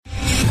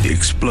the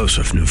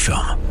explosive new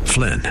film,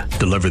 Flynn,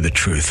 Deliver the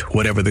Truth,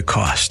 Whatever the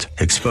Cost,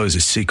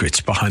 exposes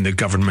secrets behind the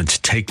government's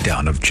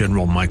takedown of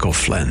General Michael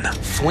Flynn.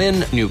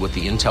 Flynn knew what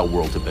the intel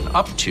world had been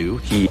up to.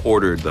 He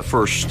ordered the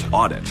first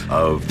audit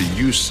of the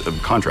use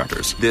of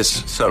contractors.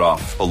 This set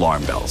off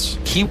alarm bells.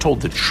 He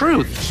told the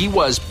truth. He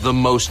was the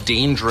most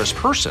dangerous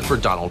person for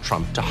Donald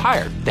Trump to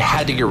hire. They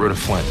had to get rid of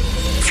Flynn.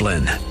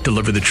 Flynn,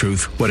 Deliver the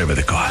Truth, Whatever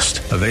the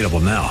Cost. Available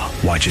now.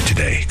 Watch it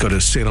today. Go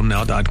to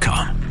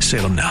salemnow.com.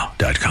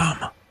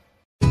 salemnow.com.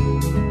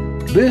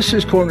 This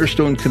is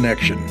Cornerstone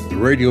Connection, the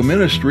radio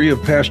ministry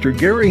of Pastor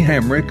Gary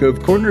Hamrick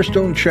of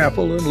Cornerstone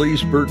Chapel in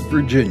Leesburg,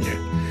 Virginia.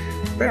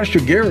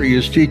 Pastor Gary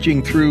is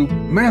teaching through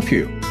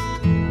Matthew. Real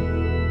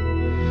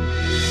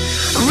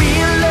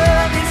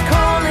love is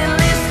calling,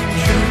 listen,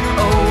 truth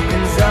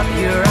opens up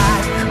your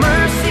eyes.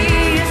 Mercy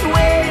is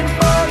waiting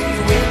for you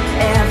with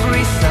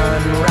every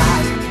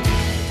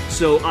sunrise.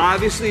 So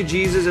obviously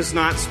Jesus is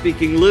not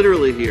speaking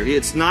literally here.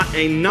 It's not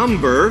a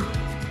number,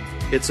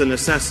 it's a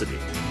necessity.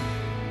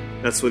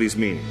 That's what he's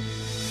meaning.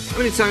 How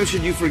many times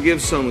should you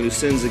forgive someone who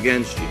sins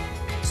against you?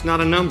 It's not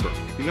a number.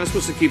 You're not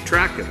supposed to keep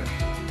track of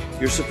it.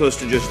 You're supposed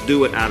to just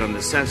do it out of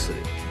necessity.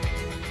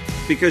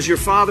 Because your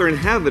Father in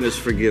heaven has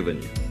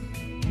forgiven you.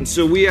 And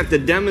so we have to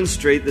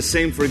demonstrate the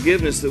same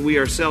forgiveness that we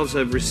ourselves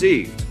have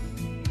received.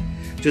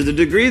 To the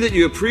degree that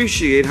you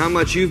appreciate how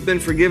much you've been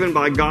forgiven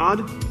by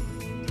God,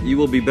 you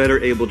will be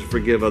better able to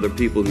forgive other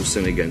people who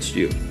sin against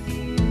you.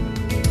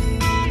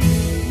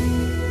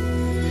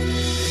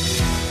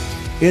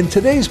 In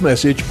today's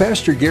message,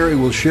 Pastor Gary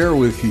will share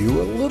with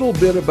you a little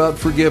bit about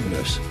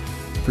forgiveness.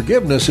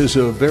 Forgiveness is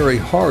a very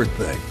hard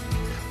thing.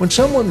 When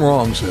someone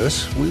wrongs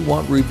us, we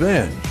want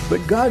revenge,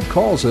 but God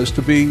calls us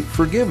to be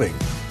forgiving.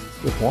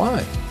 But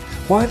why?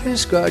 Why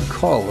does God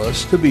call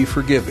us to be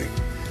forgiving?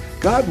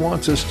 God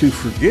wants us to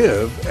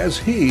forgive as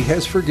He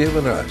has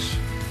forgiven us.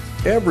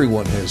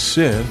 Everyone has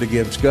sinned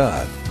against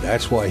God.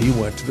 That's why He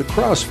went to the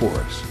cross for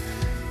us.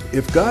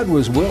 If God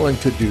was willing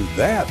to do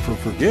that for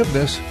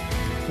forgiveness,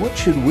 what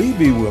should we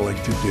be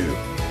willing to do?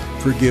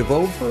 Forgive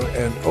over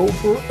and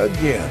over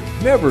again,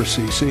 never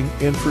ceasing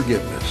in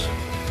forgiveness.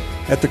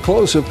 At the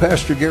close of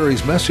Pastor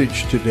Gary's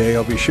message today,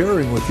 I'll be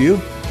sharing with you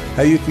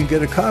how you can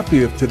get a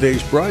copy of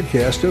today's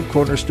broadcast of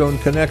Cornerstone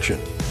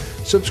Connection.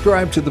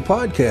 Subscribe to the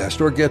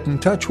podcast or get in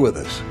touch with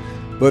us.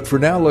 But for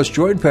now, let's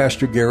join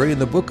Pastor Gary in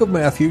the book of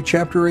Matthew,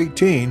 chapter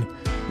 18,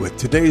 with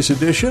today's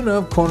edition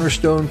of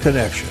Cornerstone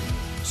Connection.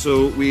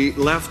 So we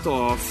left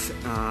off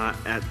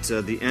at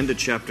the end of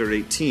chapter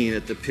 18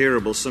 at the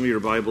parable. Some of your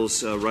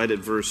Bibles right at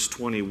verse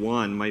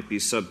 21 might be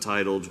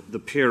subtitled, The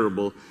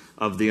Parable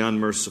of the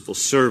Unmerciful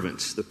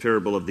Servant. The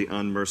Parable of the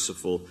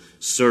Unmerciful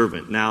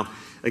Servant. Now,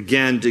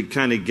 again, to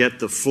kind of get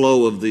the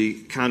flow of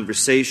the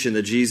conversation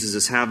that Jesus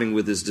is having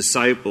with His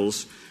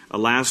disciples,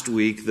 last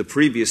week, the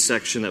previous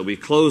section that we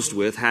closed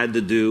with had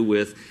to do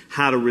with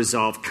how to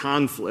resolve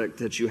conflict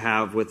that you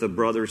have with a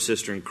brother or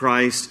sister in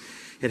Christ.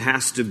 It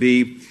has to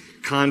be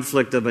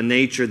conflict of a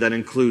nature that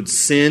includes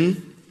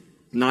sin,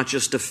 not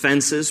just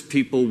offenses.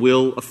 People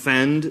will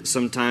offend,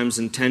 sometimes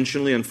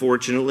intentionally,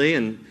 unfortunately,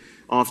 and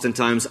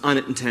oftentimes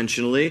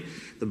unintentionally.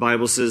 The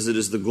Bible says it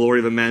is the glory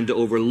of a man to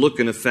overlook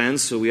an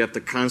offense, so we have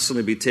to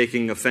constantly be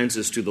taking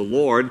offenses to the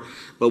Lord.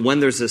 But when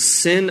there's a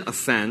sin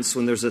offense,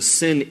 when there's a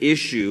sin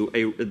issue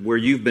where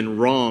you've been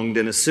wronged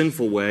in a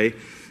sinful way,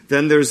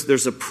 then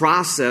there's a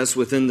process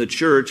within the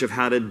church of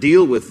how to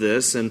deal with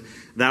this, and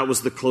that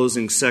was the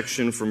closing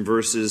section from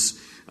verses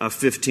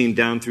 15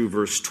 down through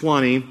verse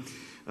 20.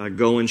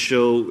 Go and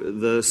show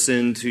the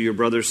sin to your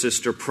brother or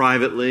sister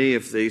privately.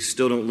 If they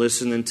still don't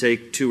listen, then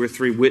take 2 or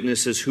 3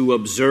 witnesses who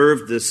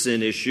observed the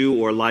sin issue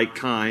or like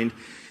kind.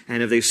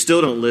 And if they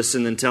still don't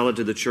listen, then tell it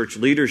to the church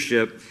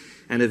leadership.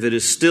 And if it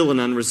is still an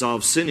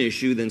unresolved sin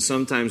issue, then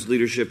sometimes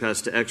leadership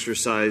has to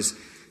exercise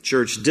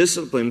church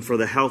discipline for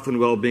the health and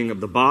well-being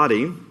of the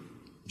body.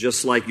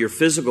 Just like your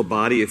physical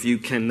body, if you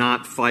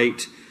cannot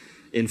fight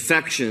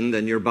infection,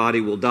 then your body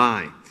will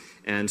die.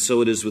 And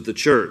so it is with the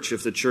church.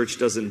 If the church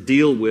doesn't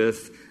deal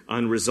with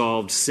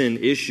unresolved sin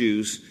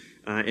issues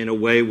in a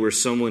way where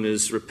someone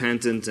is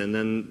repentant and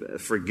then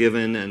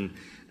forgiven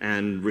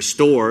and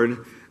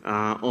restored,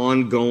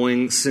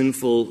 ongoing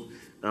sinful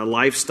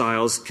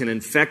lifestyles can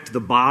infect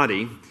the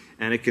body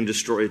and it can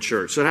destroy a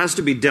church. So it has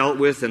to be dealt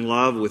with in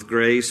love, with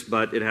grace,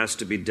 but it has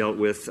to be dealt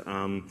with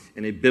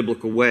in a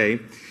biblical way.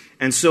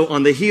 And so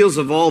on the heels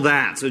of all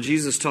that, so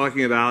Jesus is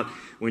talking about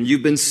when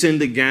you've been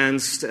sinned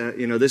against,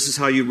 this is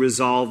how you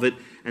resolve it.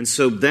 And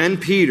so then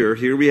Peter,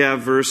 here we have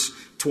verse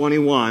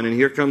 21, and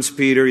here comes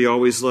Peter. He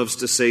always loves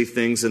to say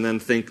things and then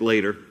think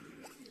later.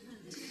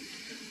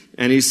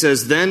 And it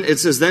says,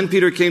 then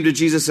Peter came to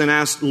Jesus and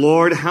asked,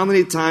 Lord, how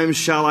many times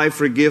shall I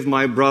forgive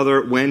my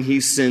brother when he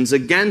sins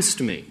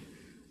against me?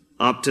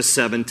 Up to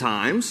 7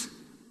 times.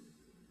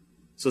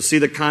 So see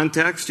the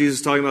context? Jesus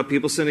is talking about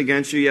people sin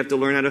against you. You have to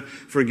learn how to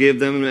forgive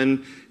them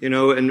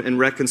and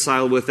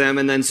reconcile with them.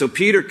 And then so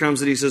Peter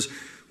comes and he says,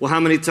 well,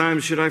 how many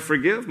times should I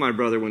forgive my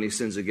brother when he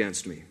sins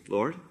against me,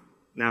 Lord?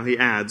 Now he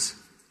adds,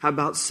 how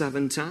about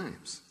 7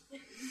 times?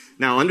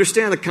 Now,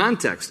 understand the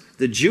context.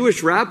 The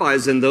Jewish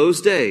rabbis in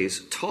those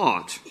days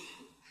taught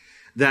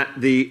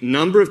that the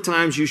number of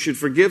times you should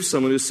forgive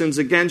someone who sins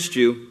against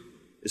you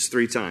is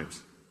 3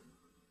 times.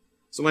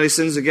 Somebody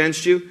sins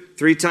against you,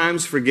 3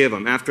 times, forgive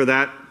them. After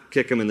that,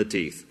 kick them in the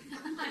teeth.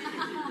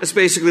 That's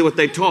basically what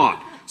they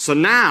taught. So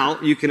now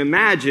you can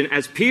imagine,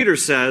 as Peter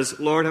says,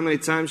 Lord, how many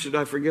times should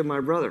I forgive my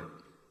brother?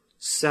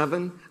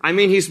 7? I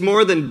mean, he's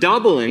more than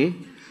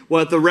doubling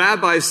what the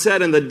rabbis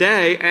said in the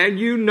day, and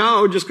you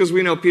know, just because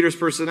we know Peter's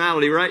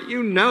personality, right?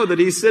 You know that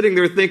he's sitting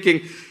there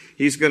thinking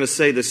he's going to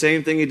say the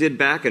same thing he did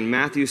back in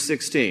Matthew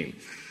 16.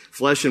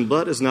 Flesh and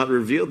blood has not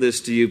revealed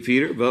this to you,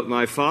 Peter, but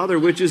my Father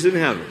which is in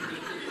heaven.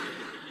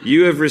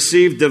 You have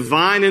received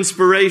divine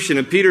inspiration.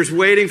 And Peter's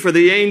waiting for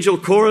the angel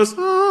chorus.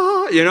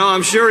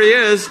 I'm sure he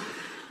is.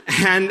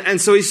 And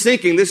so he's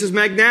thinking, this is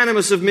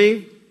magnanimous of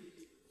me.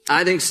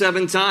 I think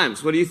 7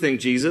 times. What do you think,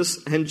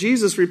 Jesus? And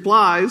Jesus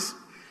replies,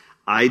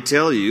 I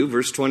tell you,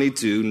 verse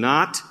 22,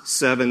 not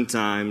 7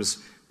 times,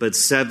 but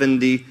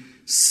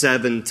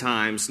 77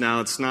 times. Now,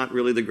 it's not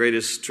really the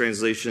greatest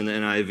translation in the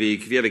NIV.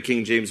 If you have a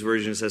King James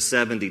Version, it says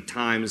 70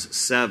 times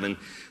 7.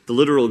 The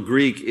literal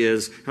Greek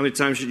is, how many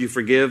times should you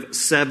forgive?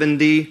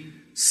 70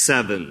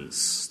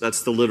 sevens.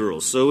 That's the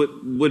literal. So it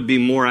would be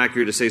more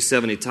accurate to say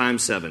 70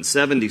 times 7.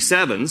 70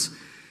 sevens,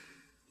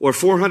 or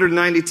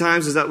 490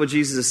 times. Is that what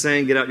Jesus is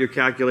saying? Get out your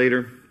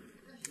calculator.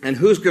 And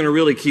who's going to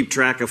really keep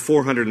track of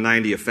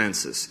 490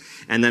 offenses?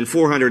 And then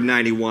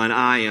 491,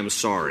 I am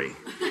sorry.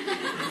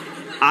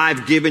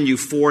 I've given you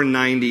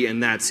 490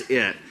 and that's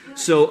it.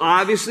 So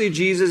obviously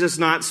Jesus is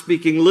not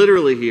speaking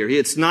literally here.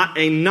 It's not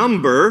a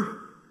number,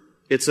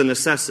 it's a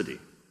necessity.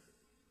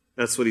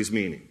 That's what he's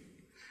meaning.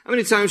 How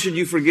many times should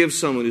you forgive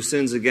someone who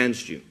sins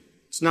against you?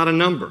 It's not a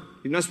number.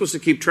 You're not supposed to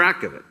keep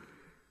track of it.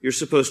 You're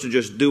supposed to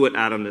just do it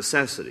out of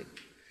necessity.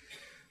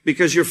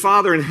 Because your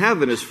Father in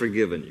heaven has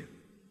forgiven you.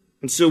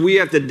 And so we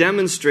have to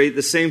demonstrate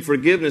the same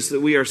forgiveness that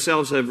we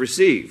ourselves have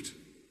received.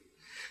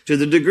 To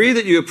the degree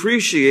that you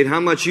appreciate how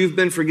much you've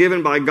been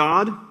forgiven by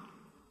God,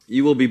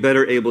 you will be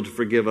better able to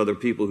forgive other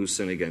people who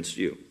sin against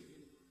you.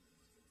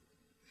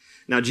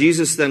 Now,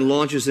 Jesus then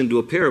launches into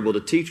a parable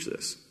to teach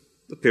this,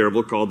 the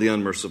parable called the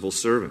unmerciful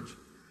servant.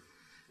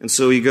 And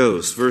so he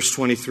goes, verse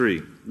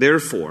 23,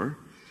 therefore,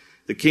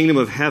 the kingdom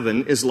of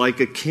heaven is like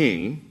a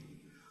king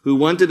who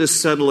wanted to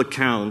settle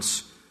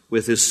accounts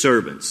with his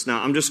servants.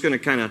 Now, I'm just going to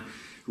kind of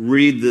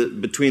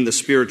read between the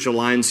spiritual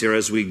lines here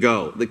as we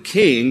go. The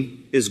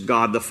king is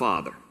God the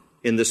Father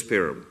in this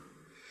parable.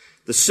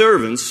 The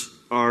servants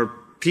are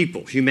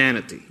people,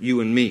 humanity, you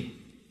and me.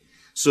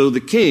 So the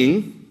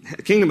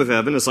kingdom of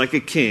heaven is like a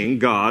king,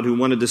 God, who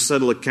wanted to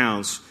settle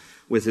accounts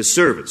with his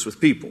servants,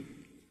 with people.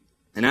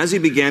 And as he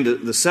began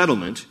the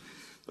settlement,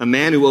 a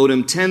man who owed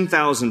him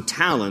 10,000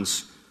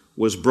 talents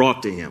was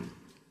brought to him.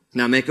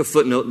 Now make a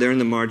footnote there in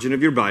the margin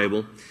of your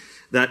Bible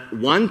that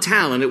 1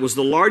 talent, it was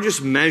the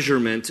largest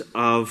measurement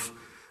of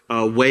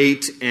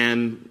weight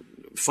and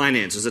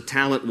finances. A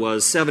talent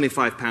was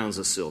 75 pounds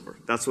of silver.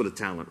 That's what a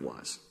talent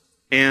was.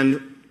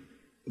 And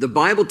the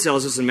Bible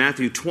tells us in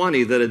Matthew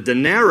 20 that a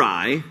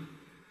denarii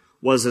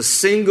was a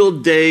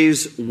single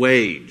day's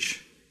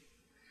wage.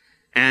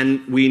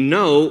 And we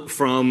know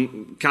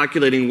from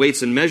calculating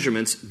weights and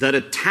measurements that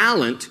a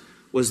talent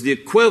was the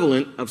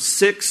equivalent of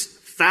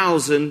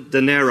 6,000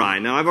 denarii.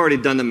 Now, I've already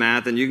done the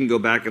math, and you can go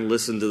back and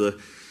listen to the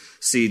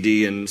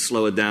CD and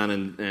slow it down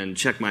and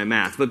check my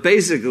math. But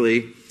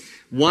basically,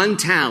 1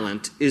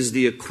 talent is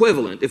the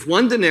equivalent. If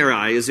 1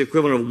 denarii is the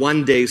equivalent of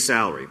 1 day's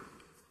salary,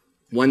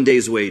 1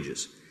 day's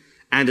wages,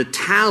 and a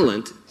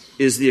talent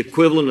is the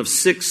equivalent of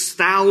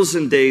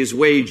 6,000 days'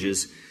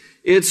 wages,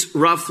 it's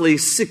roughly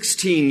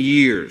 16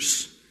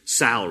 years'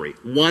 salary,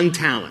 1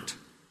 talent.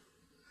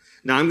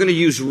 Now, I'm going to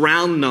use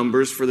round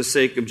numbers for the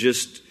sake of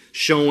just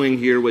showing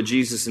here what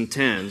Jesus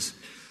intends.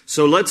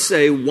 So let's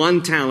say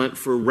 1 talent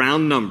for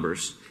round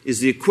numbers is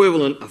the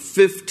equivalent of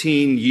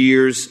 15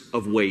 years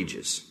of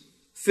wages.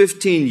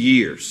 15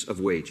 years of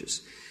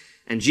wages.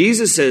 And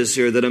Jesus says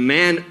here that a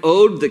man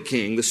owed the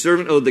king, the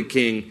servant owed the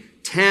king,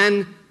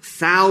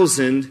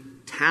 10,000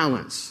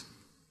 talents.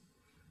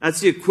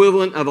 That's the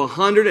equivalent of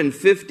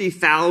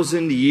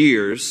 150,000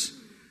 years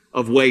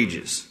of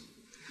wages.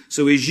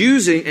 So he's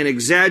using an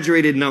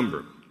exaggerated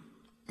number.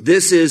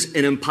 This is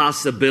an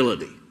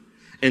impossibility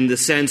in the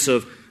sense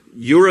of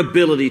your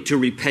ability to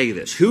repay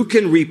this. Who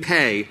can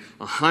repay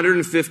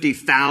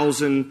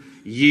 150,000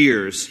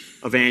 years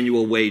of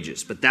annual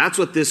wages? But that's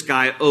what this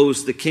guy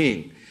owes the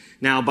king.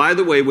 Now, by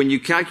the way, when you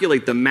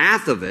calculate the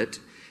math of it,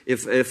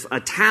 if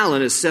a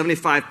talent is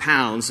 75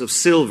 pounds of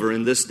silver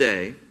in this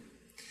day,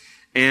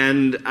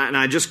 and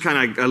I just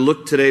I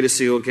looked today to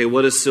see, okay,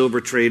 what is silver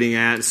trading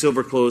at?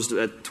 Silver closed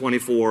at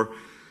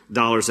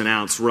 $24 an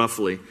ounce,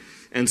 roughly.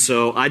 And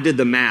so I did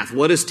the math.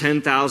 What is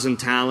 10,000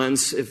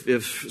 talents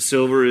if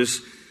silver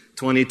is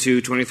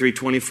 $22, $23,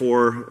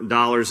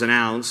 $24 an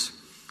ounce?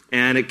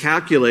 And it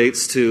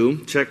calculates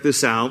to, check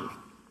this out,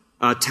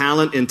 a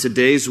talent in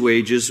today's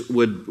wages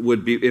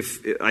would be,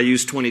 if I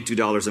use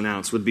 $22 an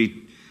ounce, would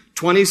be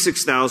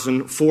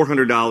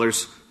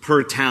 $26,400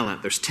 per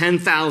talent. There's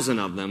 10,000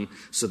 of them,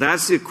 so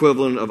that's the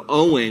equivalent of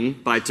owing,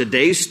 by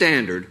today's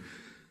standard,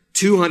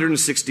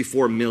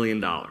 $264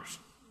 million.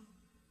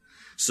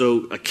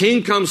 So a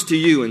king comes to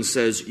you and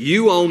says,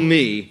 you owe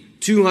me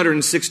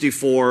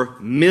 $264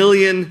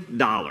 million.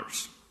 Now,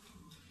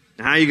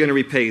 how are you going to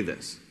repay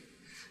this?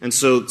 And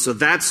so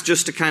that's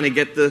just to kind of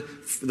get the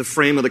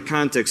frame of the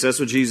context. That's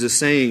what Jesus is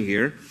saying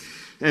here.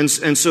 And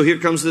so here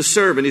comes the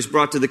servant. He's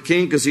brought to the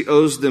king because he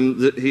owes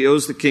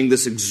the king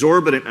this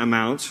exorbitant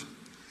amount.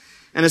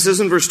 And it says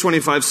in verse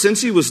 25,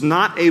 since he was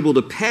not able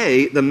to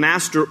pay, the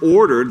master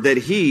ordered that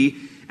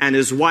he and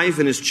his wife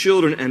and his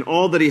children and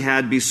all that he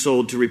had be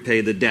sold to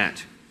repay the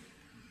debt.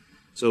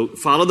 So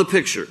follow the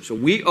picture. So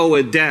we owe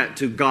a debt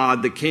to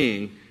God the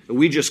king that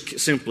we just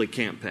simply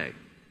can't pay.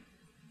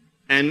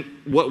 And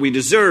what we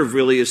deserve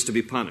really is to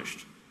be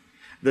punished.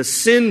 The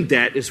sin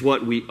debt is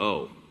what we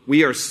owe.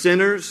 We are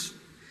sinners,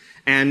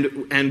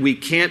 and we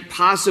can't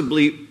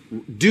possibly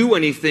do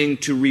anything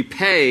to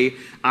repay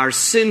our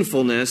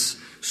sinfulness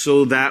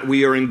so that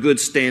we are in good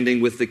standing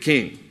with the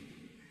king.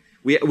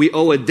 We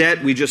owe a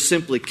debt we just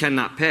simply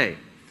cannot pay.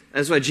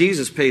 That's why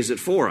Jesus pays it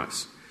for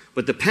us.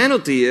 But the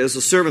penalty is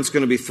the servant's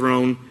going to be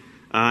thrown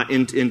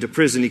into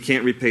prison. He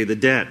can't repay the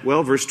debt.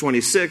 Well, verse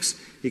 26,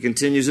 he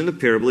continues in the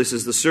parable. He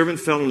says, the servant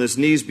fell on his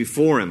knees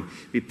before him.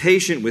 Be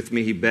patient with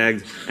me, he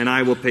begged, and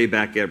I will pay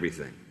back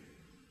everything.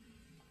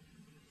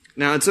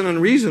 Now, it's an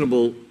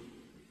unreasonable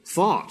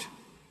thought.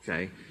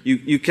 Okay,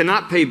 you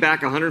cannot pay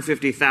back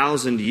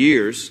 150,000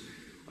 years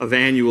of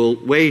annual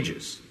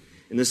wages.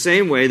 In the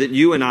same way that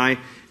you and I,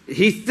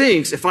 he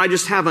thinks if I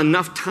just have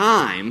enough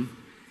time,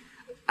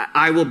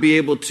 I will be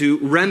able to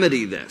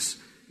remedy this.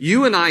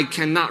 You and I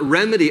cannot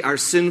remedy our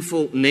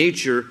sinful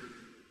nature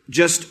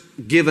just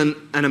given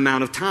an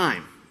amount of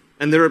time.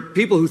 And there are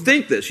people who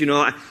think this,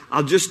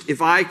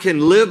 if I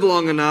can live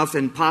long enough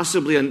and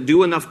possibly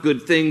do enough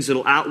good things,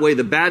 it'll outweigh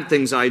the bad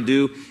things I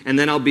do, and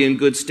then I'll be in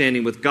good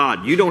standing with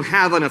God. You don't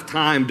have enough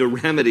time to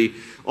remedy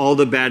all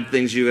the bad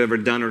things you've ever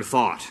done or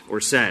thought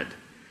or said.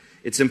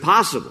 It's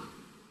impossible.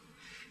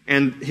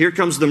 And here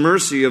comes the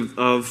mercy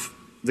of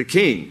the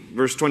king.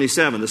 Verse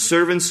 27, the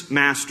servant's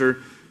master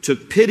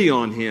took pity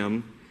on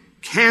him,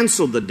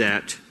 canceled the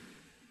debt,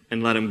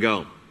 and let him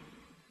go.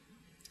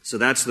 So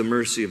that's the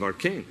mercy of our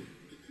king.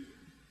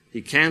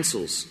 He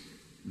cancels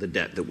the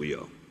debt that we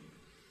owe.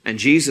 And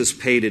Jesus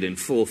paid it in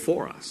full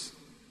for us.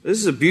 This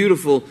is a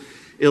beautiful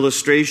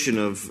illustration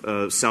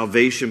of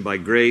salvation by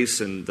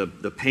grace and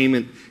the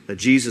payment that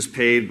Jesus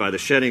paid by the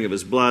shedding of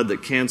his blood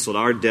that canceled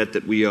our debt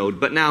that we owed.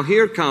 But now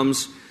here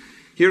comes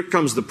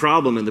the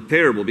problem in the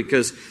parable,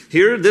 because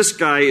here this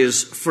guy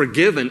is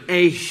forgiven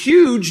a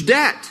huge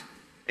debt,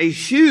 a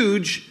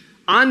huge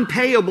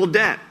unpayable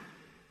debt.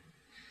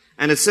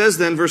 And it says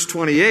then, verse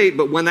 28,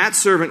 but when that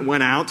servant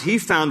went out, he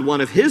found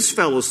one of his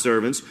fellow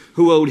servants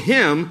who owed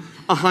him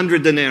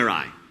 100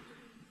 denarii.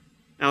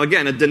 Now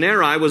again, a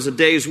denarii was a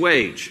day's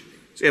wage.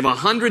 So you have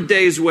 100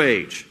 days'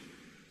 wage.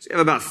 So you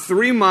have about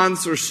 3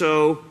 months or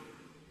so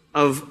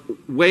of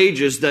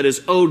wages that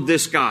is owed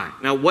this guy.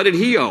 Now what did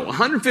he owe?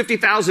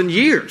 150,000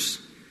 years.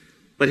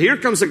 But here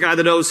comes a guy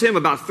that owes him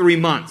about 3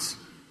 months.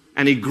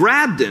 And he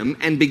grabbed him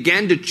and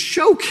began to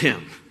choke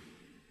him.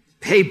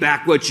 Pay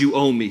back what you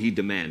owe me, he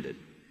demanded.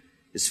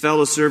 His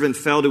fellow servant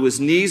fell to his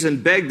knees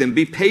and begged him,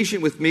 be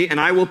patient with me and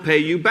I will pay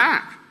you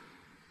back.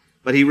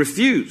 But he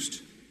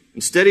refused.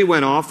 Instead, he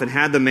went off and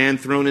had the man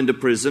thrown into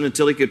prison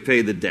until he could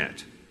pay the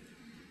debt.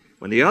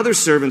 When the other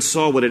servants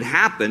saw what had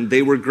happened,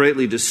 they were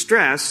greatly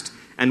distressed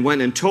and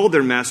went and told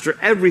their master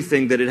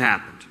everything that had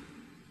happened.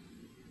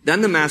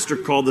 Then the master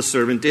called the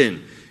servant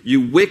in. You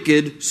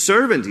wicked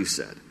servant, he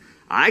said.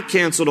 I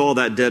canceled all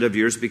that debt of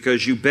yours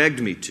because you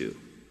begged me to.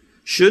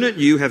 Shouldn't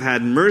you have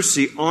had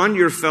mercy on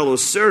your fellow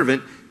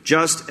servant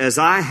just as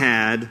I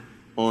had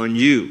on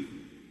you?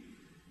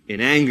 In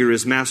anger,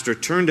 his master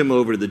turned him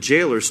over to the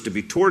jailers to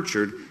be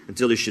tortured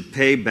until he should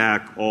pay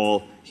back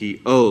all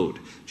he owed.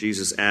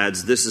 Jesus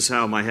adds, this is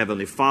how my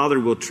heavenly Father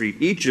will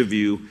treat each of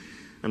you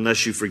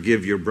unless you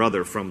forgive your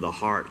brother from the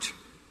heart.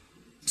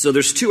 So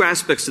there's two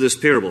aspects to this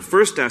parable.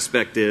 First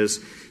aspect is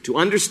to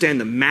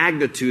understand the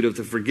magnitude of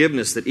the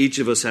forgiveness that each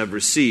of us have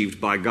received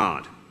by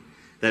God.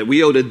 That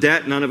we owed a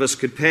debt none of us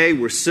could pay.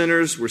 We're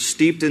sinners. We're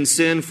steeped in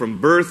sin from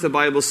birth, the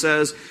Bible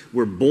says.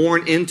 We're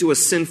born into a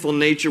sinful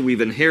nature. We've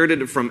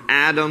inherited it from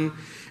Adam.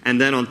 And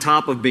then on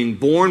top of being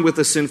born with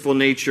a sinful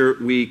nature,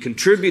 we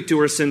contribute to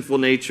our sinful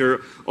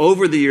nature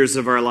over the years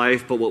of our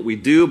life. But what we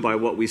do, by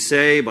what we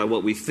say, by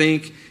what we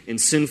think in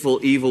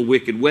sinful, evil,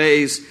 wicked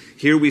ways,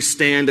 here we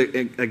stand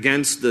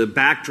against the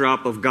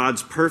backdrop of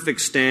God's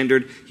perfect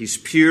standard. He's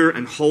pure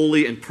and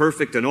holy and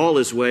perfect in all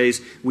his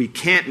ways. We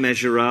can't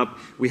measure up.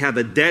 We have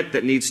a debt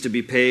that needs to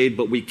be paid,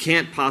 but we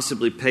can't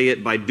possibly pay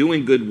it by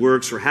doing good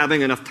works or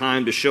having enough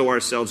time to show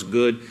ourselves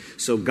good.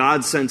 So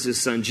God sends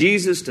his son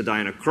Jesus to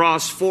die on a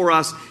cross for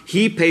us.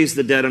 He pays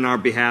the debt on our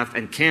behalf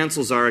and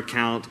cancels our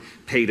account,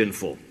 paid in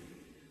full.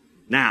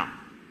 Now,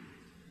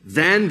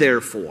 then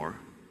therefore,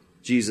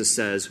 Jesus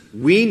says,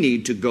 we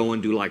need to go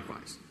and do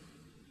likewise.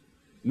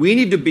 We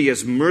need to be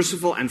as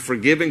merciful and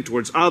forgiving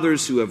towards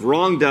others who have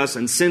wronged us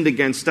and sinned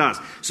against us.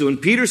 So when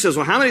Peter says,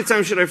 well, how many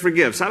times should I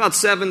forgive? So how about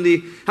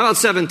 70? How about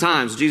 7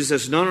 times? Jesus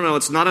says, no,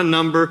 it's not a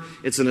number.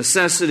 It's a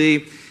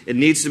necessity. It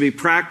needs to be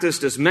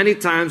practiced as many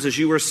times as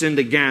you are sinned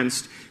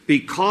against,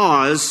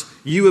 because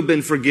you have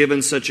been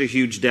forgiven such a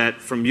huge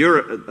debt from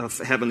your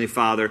Heavenly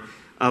Father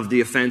of the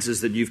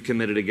offenses that you've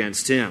committed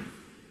against Him.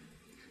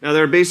 Now,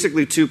 there are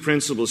basically 2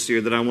 principles here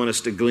that I want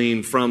us to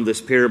glean from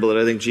this parable that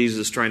I think Jesus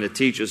is trying to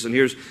teach us. And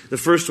here's the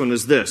first one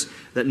is this,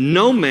 that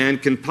no man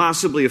can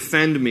possibly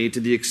offend me to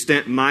the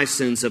extent my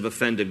sins have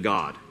offended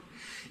God.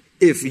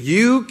 If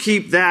you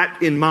keep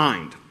that in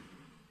mind,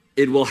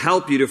 it will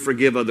help you to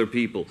forgive other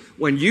people.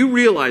 When you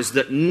realize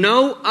that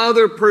no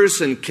other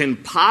person can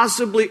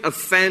possibly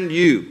offend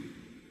you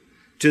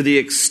to the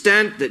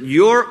extent that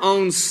your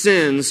own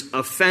sins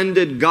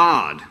offended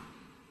God,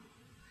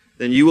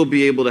 then you will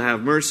be able to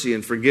have mercy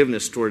and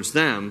forgiveness towards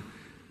them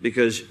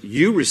because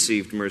you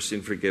received mercy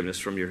and forgiveness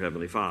from your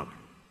Heavenly Father.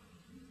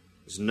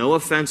 There's no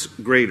offense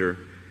greater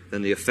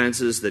than the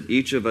offenses that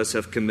each of us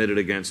have committed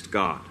against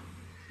God.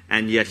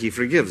 And yet He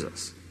forgives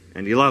us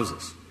and He loves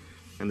us.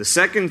 And the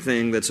second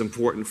thing that's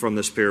important from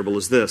this parable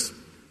is this,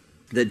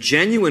 that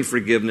genuine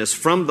forgiveness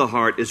from the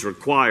heart is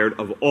required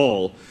of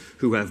all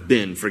who have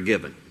been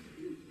forgiven.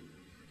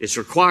 It's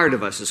required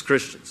of us as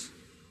Christians.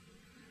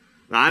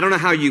 Now, I don't know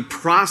how you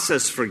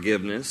process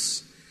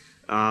forgiveness,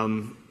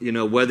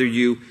 whether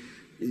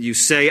you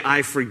say,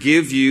 I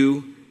forgive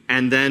you,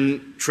 and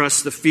then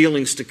trust the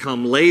feelings to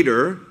come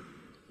later,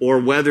 or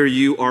whether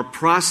you are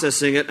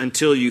processing it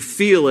until you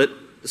feel it,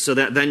 so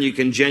that then you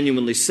can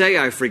genuinely say,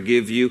 I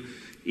forgive you.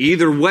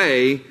 Either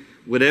way,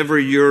 whatever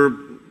your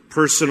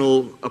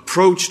personal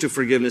approach to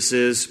forgiveness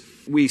is,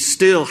 we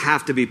still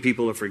have to be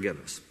people of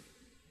forgiveness.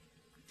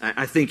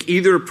 I think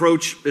either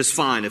approach is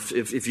fine.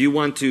 If you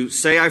want to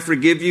say, I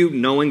forgive you,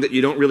 knowing that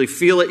you don't really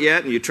feel it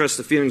yet and you trust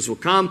the feelings will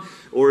come,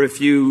 or if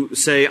you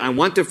say, I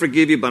want to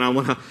forgive you, but I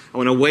want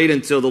to wait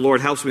until the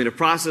Lord helps me to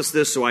process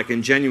this so I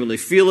can genuinely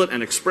feel it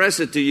and express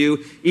it to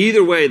you.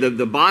 Either way,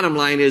 the bottom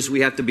line is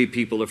we have to be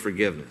people of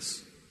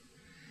forgiveness.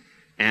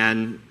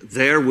 And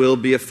there will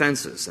be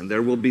offenses, and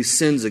there will be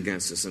sins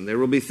against us, and there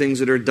will be things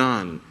that are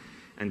done.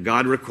 And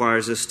God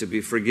requires us to be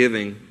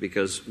forgiving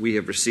because we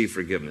have received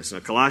forgiveness.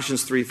 Now,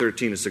 Colossians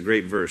 3:13 is a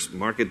great verse.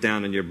 Mark it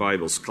down in your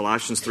Bibles.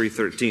 Colossians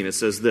 3:13, it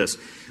says this,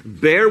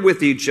 bear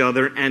with each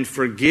other and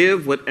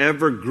forgive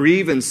whatever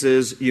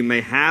grievances you may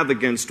have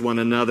against one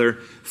another.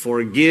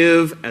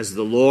 Forgive as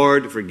the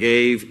Lord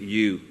forgave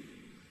you.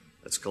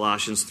 That's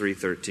Colossians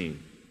 3:13.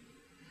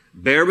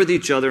 Bear with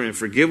each other and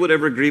forgive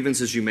whatever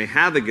grievances you may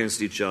have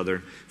against each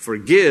other.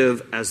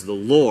 Forgive as the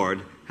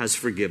Lord has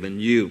forgiven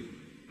you.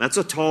 That's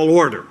a tall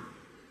order.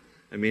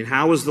 I mean,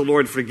 how has the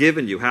Lord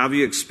forgiven you? How have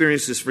you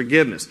experienced His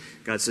forgiveness?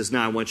 God says,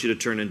 now I want you to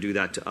turn and do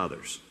that to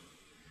others.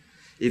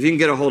 If you can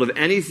get a hold of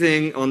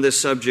anything on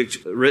this subject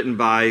written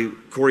by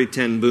Corrie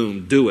ten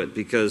Boom, do it,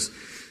 because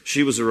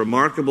she was a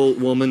remarkable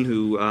woman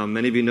who,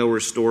 many of you know her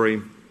story,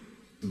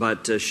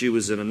 but she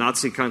was in a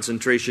Nazi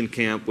concentration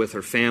camp with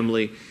her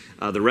family.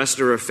 The rest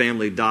of her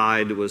family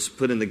died, was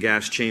put in the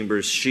gas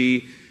chambers.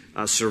 She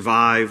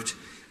survived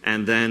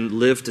and then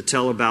lived to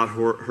tell about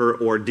her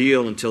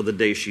ordeal until the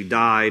day she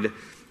died.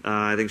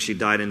 I think she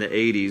died in the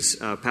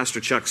 80s. Pastor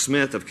Chuck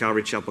Smith of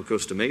Calvary Chapel,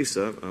 Costa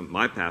Mesa,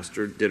 my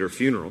pastor, did her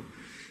funeral.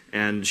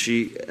 And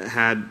she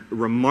had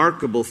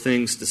remarkable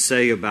things to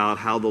say about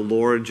how the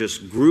Lord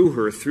just grew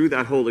her through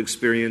that whole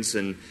experience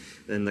in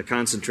the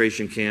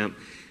concentration camp.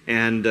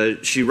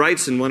 And she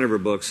writes in one of her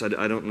books,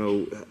 I don't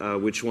know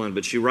which one,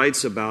 but she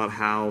writes about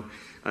how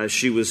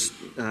she was,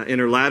 in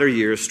her latter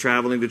years,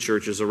 traveling to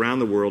churches around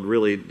the world,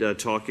 really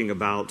talking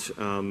about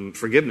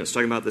forgiveness,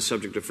 talking about the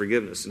subject of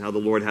forgiveness, and how the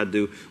Lord had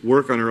to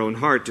work on her own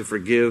heart to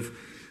forgive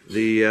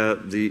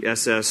the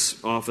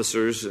SS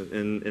officers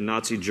in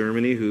Nazi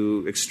Germany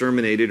who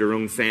exterminated her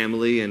own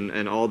family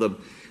and all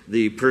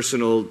the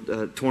personal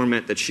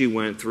torment that she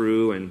went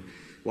through and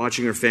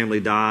watching her family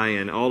die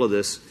and all of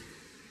this.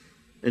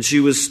 And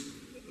she was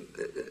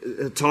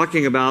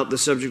talking about the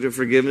subject of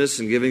forgiveness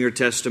and giving her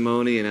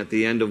testimony, and at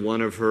the end of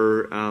one of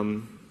her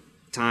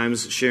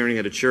times sharing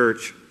at a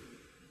church,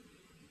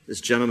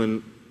 this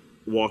gentleman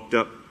walked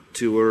up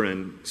to her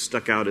and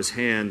stuck out his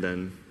hand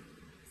and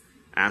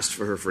asked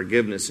for her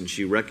forgiveness, and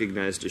she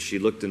recognized as she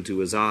looked into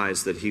his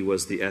eyes that he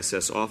was the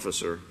SS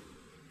officer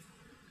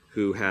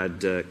who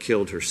had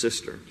killed her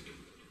sister.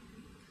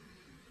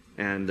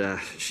 And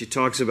she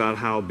talks about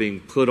how being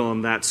put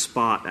on that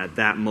spot at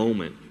that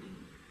moment,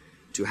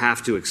 to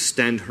have to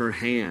extend her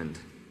hand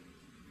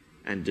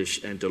and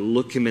to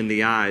look him in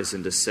the eyes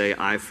and to say,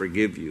 I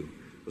forgive you,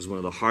 was one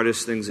of the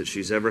hardest things that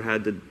she's ever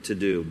had to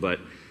do. But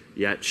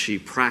yet she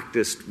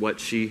practiced what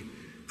she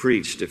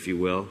preached, if you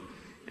will.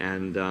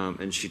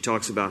 And she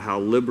talks about how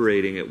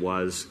liberating it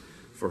was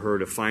for her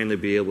to finally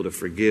be able to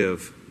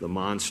forgive the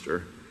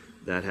monster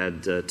that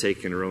had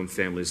taken her own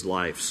family's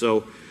life.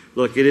 So,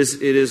 look, it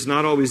is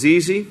not always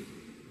easy.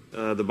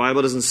 The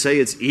Bible doesn't say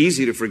it's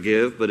easy to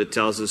forgive, but it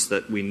tells us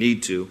that we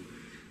need to,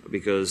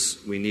 because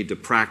we need to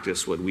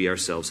practice what we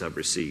ourselves have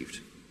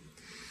received.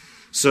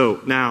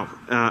 So now,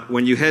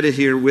 when you headed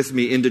here with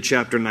me into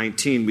chapter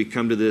 19, we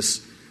come to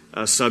this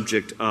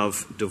subject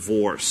of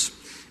divorce.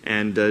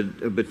 And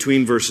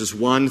between verses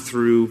 1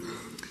 through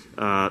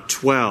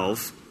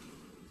 12,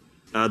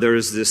 there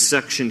is this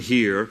section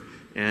here.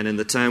 And in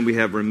the time we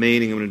have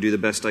remaining, I'm going to do the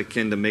best I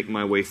can to make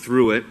my way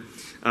through it.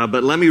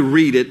 But let me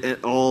read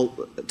it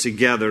all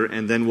together,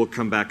 and then we'll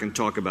come back and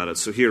talk about it.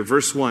 So here,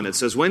 verse 1, it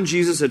says, "When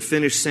Jesus had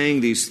finished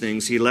saying these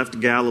things, he left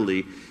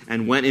Galilee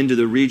and went into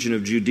the region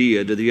of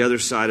Judea to the other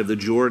side of the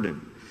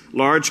Jordan.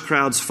 Large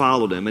crowds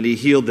followed him, and he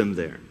healed them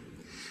there.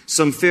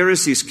 Some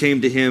Pharisees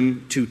came to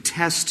him to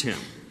test him."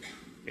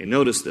 Okay,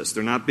 notice this.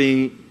 They're not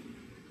being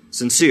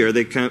sincere.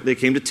 They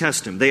came to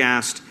test him. They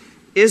asked,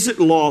 "Is it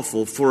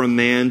lawful for a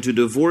man to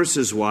divorce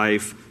his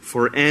wife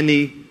for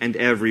any and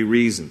every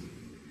reason?"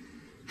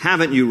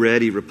 "Haven't you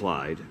read," he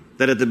replied,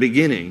 "that at the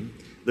beginning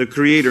the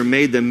Creator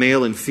made them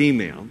male and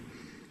female,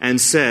 and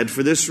said,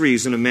 'For this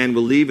reason a man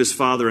will leave his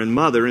father and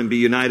mother and be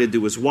united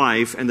to his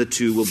wife, and the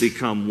two will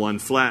become one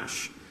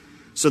flesh.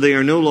 So they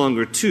are no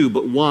longer two,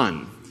 but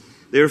one.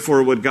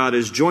 Therefore what God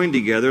has joined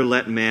together,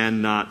 let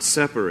man not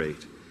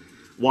separate.'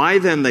 Why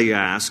then," they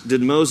asked,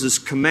 "did Moses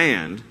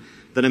command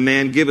that a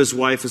man give his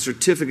wife a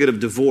certificate of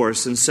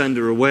divorce and send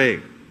her away?"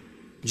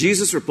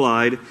 Jesus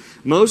replied,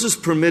 "Moses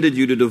permitted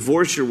you to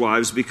divorce your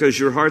wives because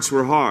your hearts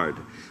were hard,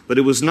 but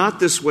it was not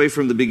this way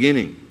from the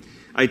beginning.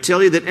 I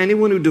tell you that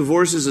anyone who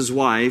divorces his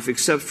wife,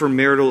 except for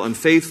marital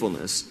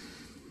unfaithfulness,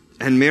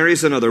 and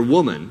marries another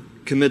woman,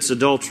 commits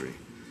adultery."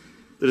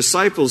 The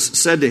disciples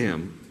said to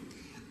him,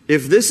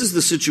 "If this is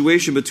the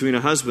situation between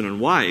a husband and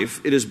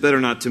wife, it is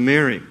better not to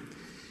marry."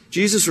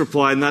 Jesus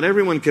replied, "Not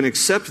everyone can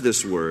accept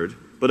this word,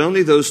 but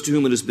only those to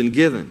whom it has been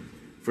given.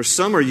 For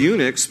some are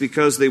eunuchs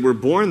because they were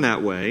born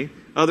that way,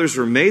 others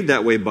were made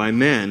that way by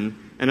men,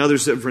 and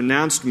others have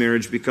renounced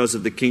marriage because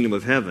of the kingdom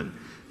of heaven.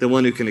 The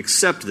one who can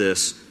accept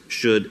this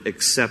should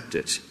accept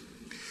it."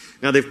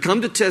 Now, they've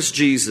come to test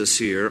Jesus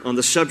here on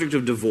the subject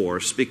of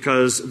divorce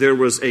because there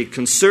was a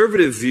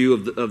conservative view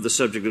of the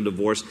subject of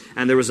divorce,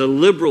 and there was a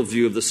liberal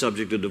view of the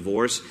subject of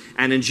divorce.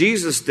 And in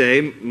Jesus'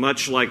 day,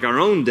 much like our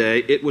own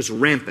day, it was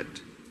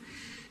rampant.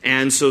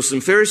 And so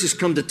some Pharisees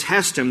come to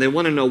test him. They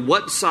want to know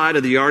what side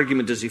of the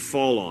argument does he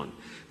fall on,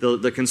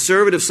 the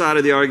conservative side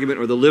of the argument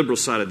or the liberal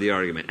side of the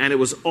argument. And it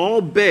was all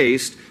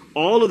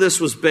of this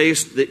was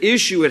based, the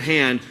issue at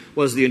hand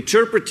was the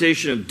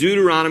interpretation of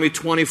Deuteronomy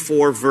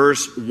 24,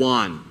 verse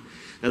 1.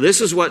 Now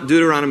this is what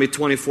Deuteronomy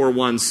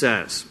 24:1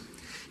 says.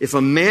 "If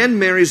a man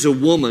marries a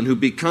woman who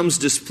becomes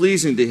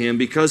displeasing to him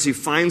because he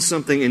finds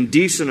something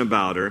indecent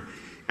about her,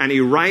 and he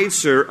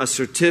writes her a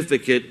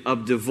certificate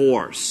of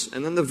divorce."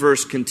 And then the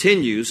verse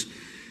continues,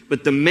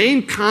 but the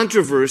main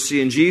controversy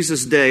in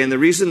Jesus' day, and the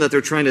reason that they're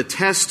trying to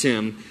test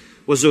him,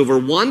 was over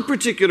one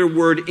particular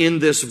word in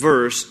this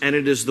verse, and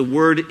it is the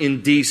word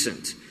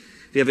indecent.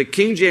 If you have a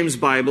King James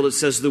Bible, it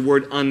says the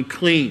word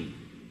unclean.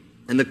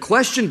 And the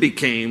question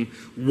became,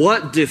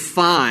 what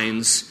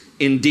defines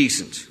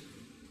indecent?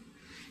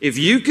 If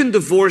you can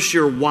divorce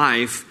your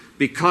wife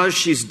because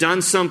she's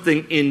done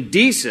something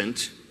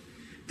indecent,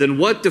 then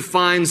what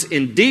defines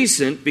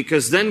indecent?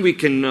 Because then we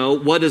can know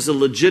what is a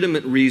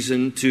legitimate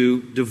reason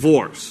to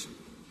divorce.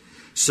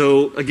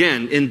 So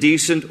again,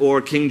 indecent,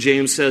 or King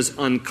James says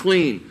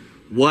unclean.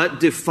 What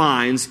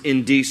defines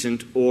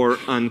indecent or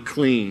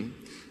unclean?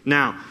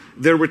 Now,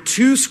 there were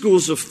two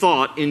schools of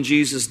thought in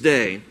Jesus'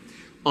 day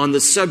on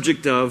the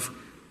subject of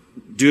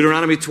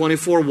Deuteronomy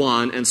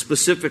 24:1, and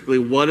specifically,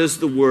 what does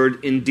the word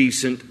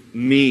indecent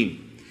mean?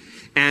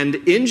 And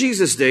in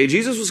Jesus' day,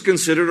 Jesus was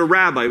considered a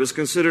rabbi. He was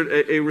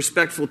considered a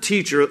respectful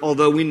teacher,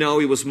 although we know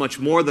he was much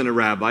more than a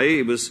rabbi.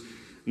 He was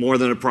more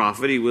than a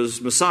prophet. He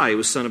was Messiah. He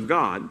was Son of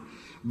God.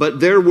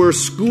 But there were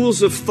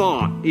schools of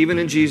thought, even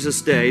in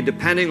Jesus' day,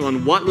 depending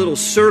on what little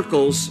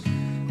circles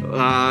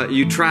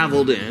you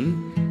traveled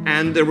in.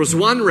 And there was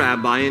one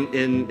rabbi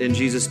in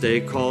Jesus'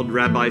 day called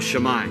Rabbi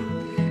Shammai.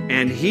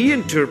 And he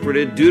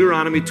interpreted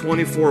Deuteronomy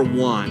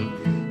 24:1,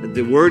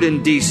 the word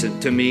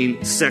indecent, to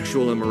mean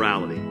sexual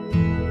immorality.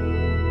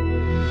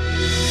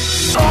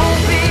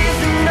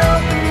 Open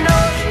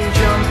ocean,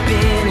 jump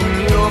in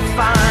and you'll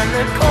find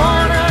the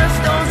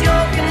cornerstone's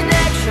your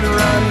connection.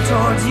 Run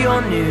towards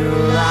your new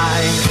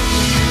life.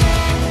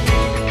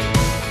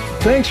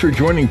 Thanks for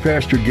joining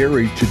Pastor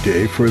Gary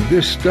today for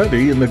this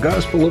study in the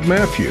Gospel of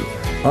Matthew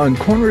on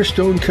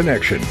Cornerstone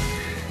Connection.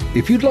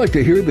 If you'd like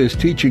to hear this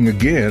teaching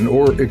again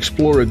or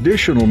explore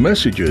additional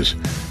messages,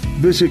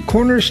 visit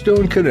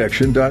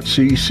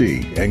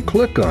cornerstoneconnection.cc and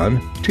click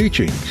on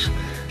Teachings.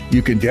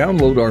 You can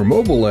download our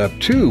mobile app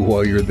too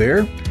while you're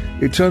there.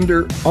 It's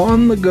under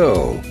On the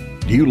Go.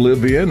 Do you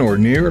live in or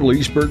near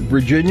Leesburg,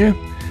 Virginia?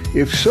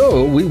 If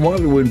so, we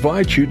want to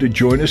invite you to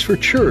join us for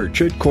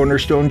church at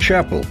Cornerstone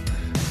Chapel.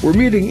 We're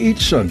meeting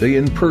each Sunday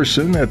in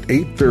person at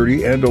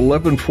 8:30 and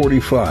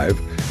 11:45,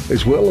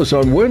 as well as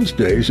on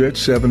Wednesdays at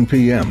 7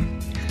 p.m.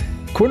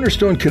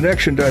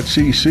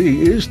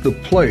 CornerstoneConnection.cc is the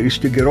place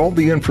to get all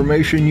the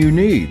information you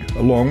need,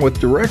 along with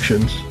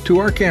directions to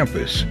our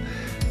campus.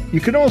 You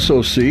can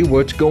also see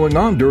what's going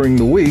on during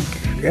the week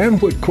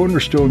and what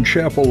Cornerstone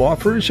Chapel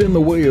offers in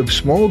the way of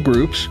small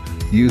groups,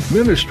 youth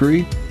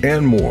ministry,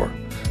 and more.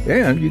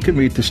 And you can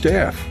meet the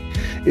staff.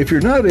 If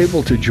you're not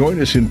able to join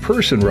us in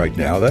person right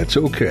now, that's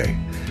okay.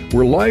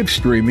 We're live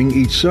streaming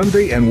each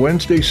Sunday and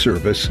Wednesday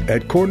service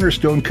at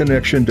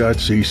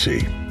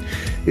cornerstoneconnection.cc.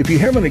 If you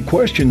have any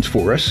questions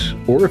for us,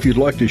 or if you'd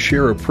like to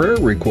share a prayer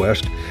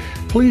request,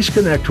 please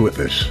connect with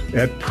us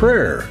at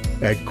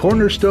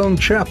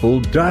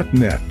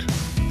prayer@cornerstonechapel.net.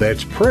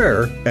 That's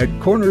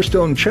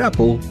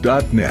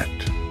prayer@cornerstonechapel.net.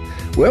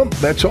 Well,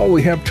 that's all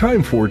we have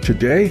time for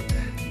today.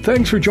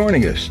 Thanks for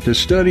joining us to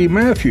study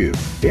Matthew,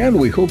 and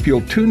we hope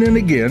you'll tune in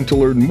again to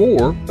learn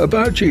more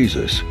about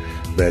Jesus.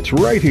 That's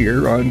right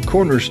here on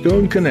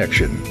Cornerstone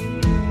Connection.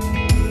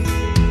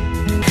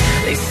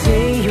 They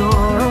say you're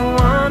a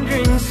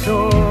wandering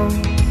soul,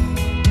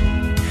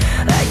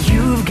 that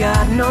you've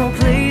got no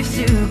place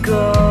to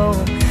go,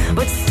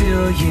 but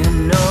still you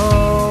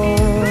know